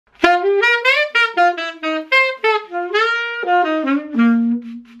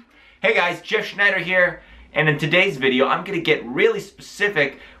Hey guys, Jeff Schneider here, and in today's video I'm going to get really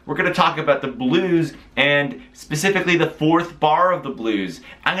specific. We're going to talk about the blues and specifically the fourth bar of the blues.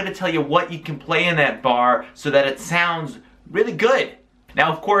 I'm going to tell you what you can play in that bar so that it sounds really good.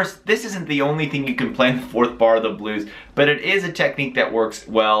 Now of course, this isn't the only thing you can play in the fourth bar of the blues, but it is a technique that works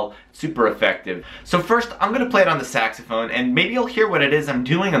well, super effective. So first, I'm going to play it on the saxophone, and maybe you'll hear what it is I'm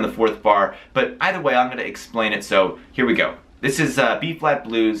doing on the fourth bar, but either way I'm going to explain it, so here we go. This is B-flat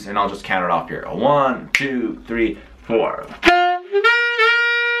blues, and I'll just count it off here. 1, 2, 3, 4.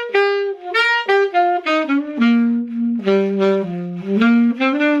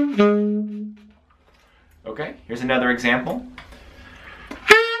 Okay, here's another example.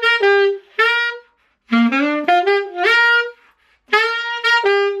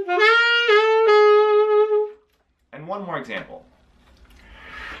 And one more example.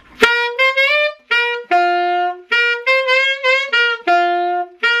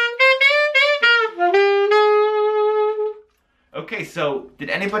 Okay, so did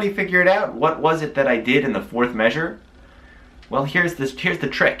anybody figure it out? What was it that I did in the fourth measure? Well, here's the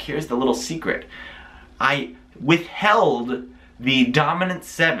trick. Here's the little secret. I withheld the dominant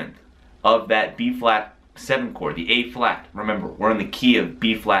seventh of that B-flat 7 chord, the A-flat. Remember, we're in the key of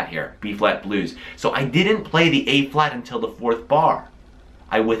B-flat here, B-flat blues. So I didn't play the A-flat until the fourth bar.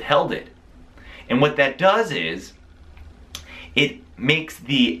 I withheld it. And what that does is, it makes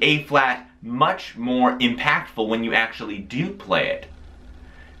the A-flat much more impactful when you actually do play it.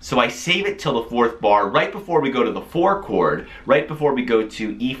 So I save it till the fourth bar, right before we go to the 4 chord, right before we go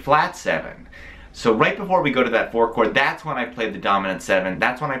to E-flat 7. So right before we go to that 4 chord, that's when I play the dominant 7,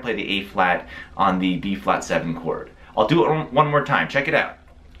 that's when I play the A-flat on the B-flat 7 chord. I'll do it one more time, check it out.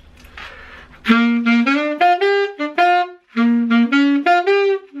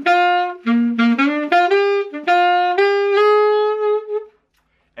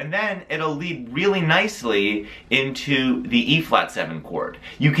 And then it'll lead really nicely into the E-flat 7 chord.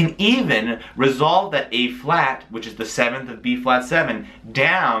 You can even resolve that A-flat, which is the 7th of B-flat 7,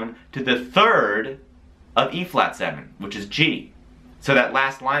 down to the 3rd of E-flat 7, which is G. So that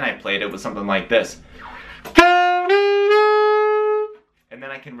last line I played, it was something like this. And then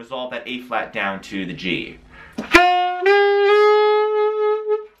I can resolve that A-flat down to the G.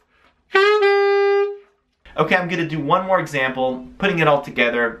 Okay, I'm going to do one more example, putting it all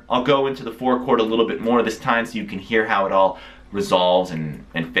together. I'll go into the 4 chord a little bit more this time so you can hear how it all resolves and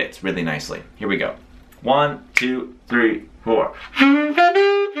fits really nicely. Here we go. 1, 2, 3, 4.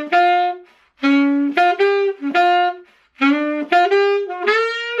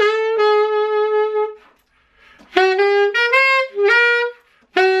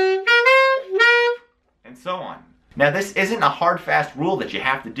 And so on. Now this isn't a hard fast rule that you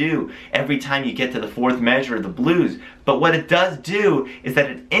have to do every time you get to the fourth measure of the blues, but what it does do is that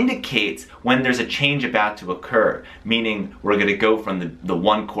it indicates when there's a change about to occur, meaning we're going to go from the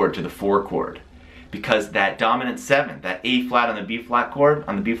 1 chord to the 4 chord. Because that dominant 7, that A-flat on the B-flat chord,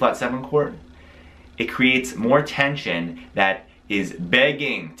 on the B-flat 7 chord, it creates more tension that is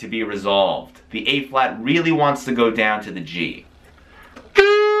begging to be resolved. The A-flat really wants to go down to the G.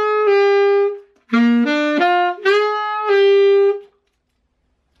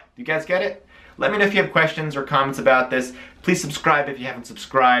 You guys get it? Let me know if you have questions or comments about this. Please subscribe if you haven't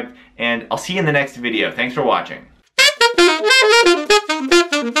subscribed, and I'll see you in the next video. Thanks for watching.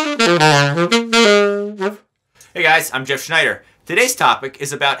 Hey guys, I'm Jeff Schneider. Today's topic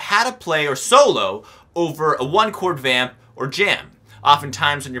is about how to play or solo over a 1 chord vamp or jam.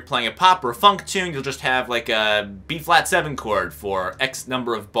 Oftentimes when you're playing a pop or a funk tune, you'll just have like a B-flat 7 chord for X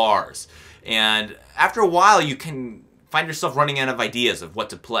number of bars. And after a while you can find yourself running out of ideas of what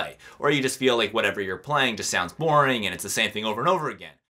to play. Or you just feel like whatever you're playing just sounds boring and it's the same thing over and over again.